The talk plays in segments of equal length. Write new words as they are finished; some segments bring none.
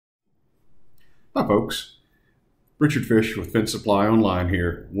Hi folks, Richard Fish with Fence Supply Online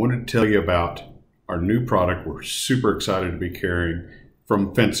here. Wanted to tell you about our new product we're super excited to be carrying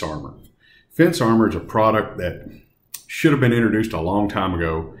from Fence Armor. Fence Armor is a product that should have been introduced a long time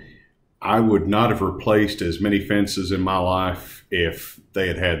ago. I would not have replaced as many fences in my life if they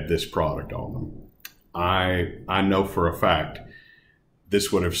had had this product on them. I know for a fact this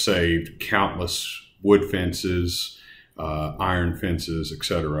would have saved countless wood fences, iron fences,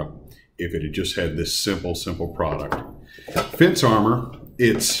 etc. if it had just had this simple product. Fence Armor,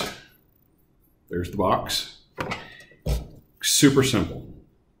 there's the box. Super simple.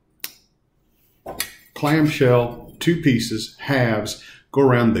 Clamshell, 2 pieces, halves, go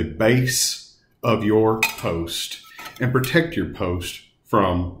around the base of your post and protect your post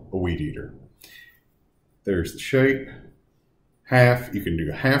from a weed eater. There's the shape. Half, you can do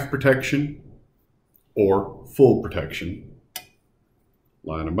a half protection or full protection.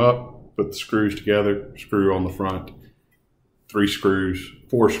 Line them up, put the screws together, screw on the front, 3 screws,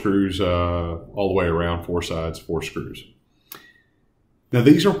 4 screws all the way around, 4 sides, 4 screws. Now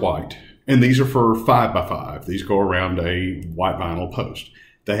these are white, and these are for 5x5. These go around a white vinyl post.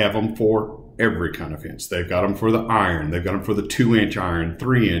 They have them for every kind of fence. They've got them for the iron. They've got them for the 2-inch iron,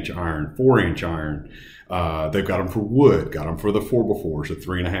 3-inch iron, 4-inch iron. They've got them for wood, got them for the 4x4s, the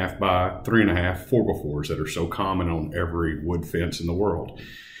 3.5 by 3.5 4x4s that are so common on every wood fence in the world.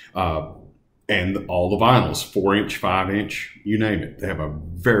 And all the vinyls, 4-inch, 5-inch, you name it. They have a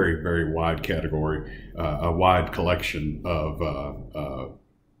very wide category, a wide collection of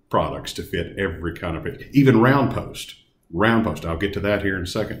products to fit every kind of it. Even round post. I'll get to that here in a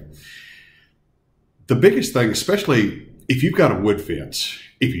second. The biggest thing, especially if you've got a wood fence,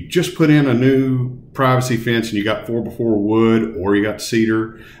 if you just put in a new privacy fence and you got 4x4 wood, or you got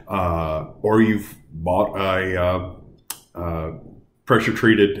cedar, or you've bought a pressure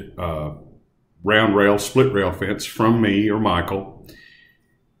treated round rail, split rail fence from me or Michael,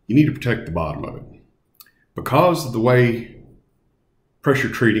 you need to protect the bottom of it. Because of the way pressure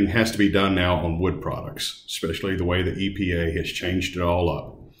treating has to be done now on wood products, especially the way the EPA has changed it all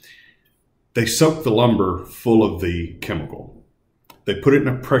up, they soak the lumber full of the chemical. They put it in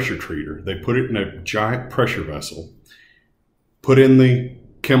a pressure treater. They put it in a giant pressure vessel, put in the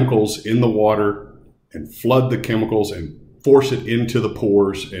chemicals in the water and flood the chemicals and force it into the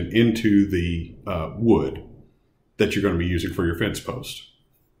pores and into the wood that you're going to be using for your fence post.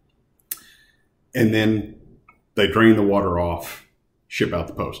 And then they drain the water off, ship out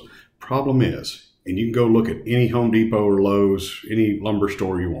the post. Problem is, and you can go look at any Home Depot or Lowe's, any lumber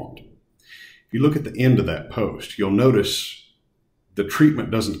store you want. If you look at the end of that post, you'll notice the treatment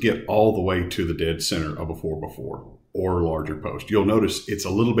doesn't get all the way to the dead center of a 4x4 or larger post. You'll notice it's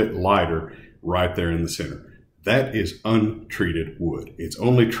a little bit lighter right there in the center. That is untreated wood. It's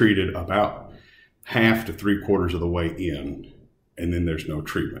only treated about 1/2 to 3/4 of the way in, and then there's no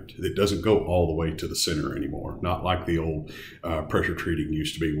treatment. It doesn't go all the way to the center anymore, not like the old pressure treating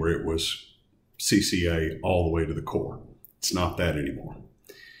used to be, where it was CCA all the way to the core. It's not that anymore.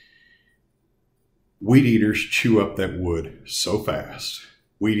 Weed eaters chew up that wood so fast.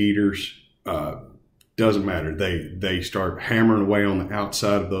 Weed eaters, doesn't matter. They start hammering away on the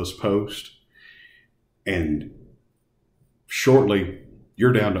outside of those posts, and shortly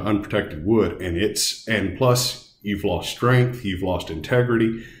you're down to unprotected wood, and plus you've lost strength, you've lost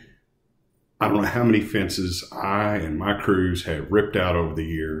integrity. I don't know how many fences I and my crews have ripped out over the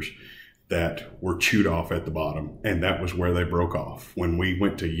years that were chewed off at the bottom, and that was where they broke off. When we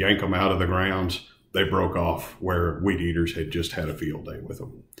went to yank them out of the grounds, they broke off where weed eaters had just had a field day with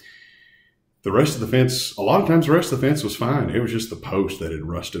them. The rest of the fence, a lot of times the rest of the fence was fine. It was just the post that had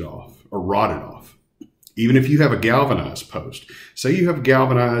rusted off or rotted off. Even if you have a galvanized post, say you have a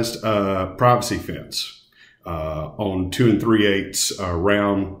galvanized privacy fence on 2 3/8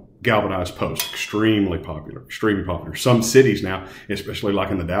 round galvanized post, extremely popular. Some cities now, especially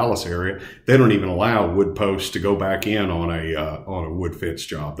like in the Dallas area, they don't even allow wood posts to go back in on a wood fence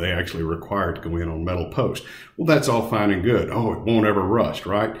job. They actually require it to go in on metal post. Well, that's all fine and good. Oh, it won't ever rust,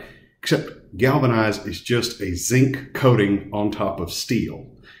 right? Except galvanized is just a zinc coating on top of steel.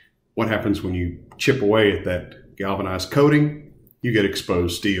 What happens when you chip away at that galvanized coating? You get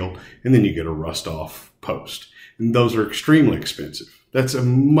exposed steel, and then you get a rust off post. And those are extremely expensive. That's a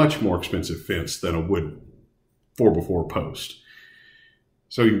much more expensive fence than a wood 4x4 post.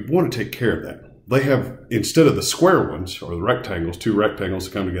 So you want to take care of that. They have, instead of the square ones, or the rectangles, 2 rectangles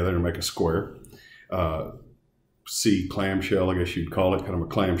that come together and make a square, C clamshell, I guess you'd call it, kind of a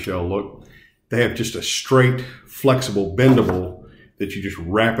clamshell look. They have just a straight, flexible, bendable that you just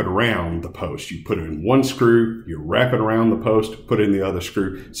wrap it around the post. You put it in one screw, you wrap it around the post, put in the other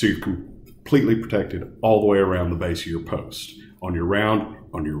screw, so you're completely protected all the way around the base of your post. On your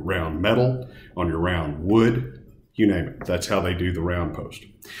round metal, on your round wood, you name it. That's how they do the round post.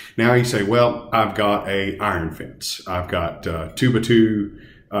 Now you say, well, I've got a iron fence. I've got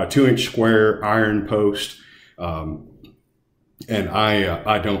 2x2 square iron post, and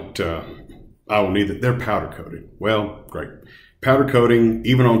I will need that. They're powder coated. Well, great. Powder coating,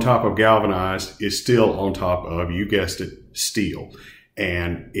 even on top of galvanized, is still on top of, you guessed it, steel.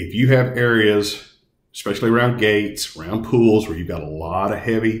 And if you have areas, especially around gates, around pools, where you've got a lot of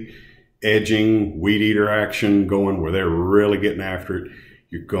heavy edging, weed eater action going, where they're really getting after it,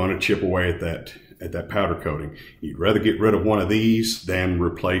 you're going to chip away at that powder coating. You'd rather get rid of one of these than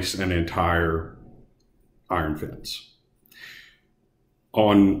replace an entire iron fence.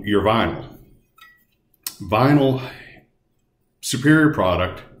 On your vinyl, superior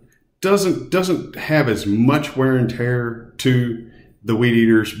product, doesn't have as much wear and tear to the weed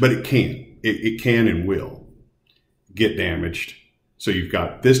eaters, but it can. It can and will get damaged. So you've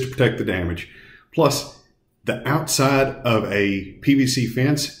got this to protect the damage. Plus, the outside of a PVC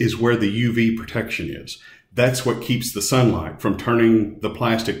fence is where the UV protection is. That's what keeps the sunlight from turning the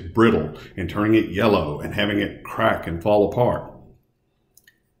plastic brittle and turning it yellow and having it crack and fall apart.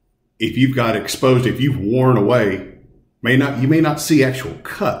 If you've got exposed, if you've worn away, you may not see actual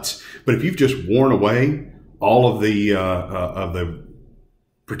cuts, but if you've just worn away all of the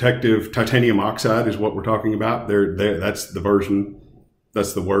protective titanium oxide is what we're talking about. That's the version,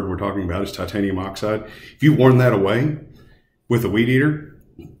 that's the word we're talking about, is titanium oxide. If you've worn that away with a weed eater,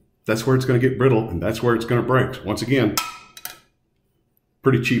 that's where it's going to get brittle and that's where it's going to break. Once again,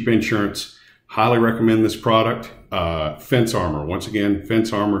 pretty cheap insurance. Highly recommend this product. Fence Armor. Once again,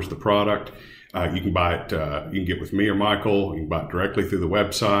 Fence Armor is the product. You can buy it, you can get with me or Michael. You can buy it directly through the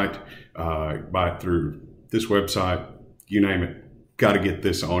website, buy it through this website, you name it. Got to get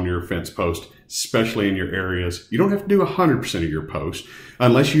this on your fence post, especially in your areas. You don't have to do 100% of your post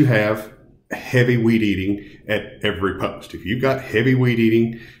unless you have heavy weed eating at every post. If you've got heavy weed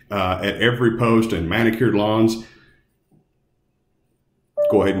eating at every post and manicured lawns,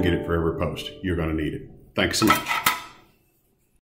 go ahead and get it for every post. You're going to need it. Thanks so much.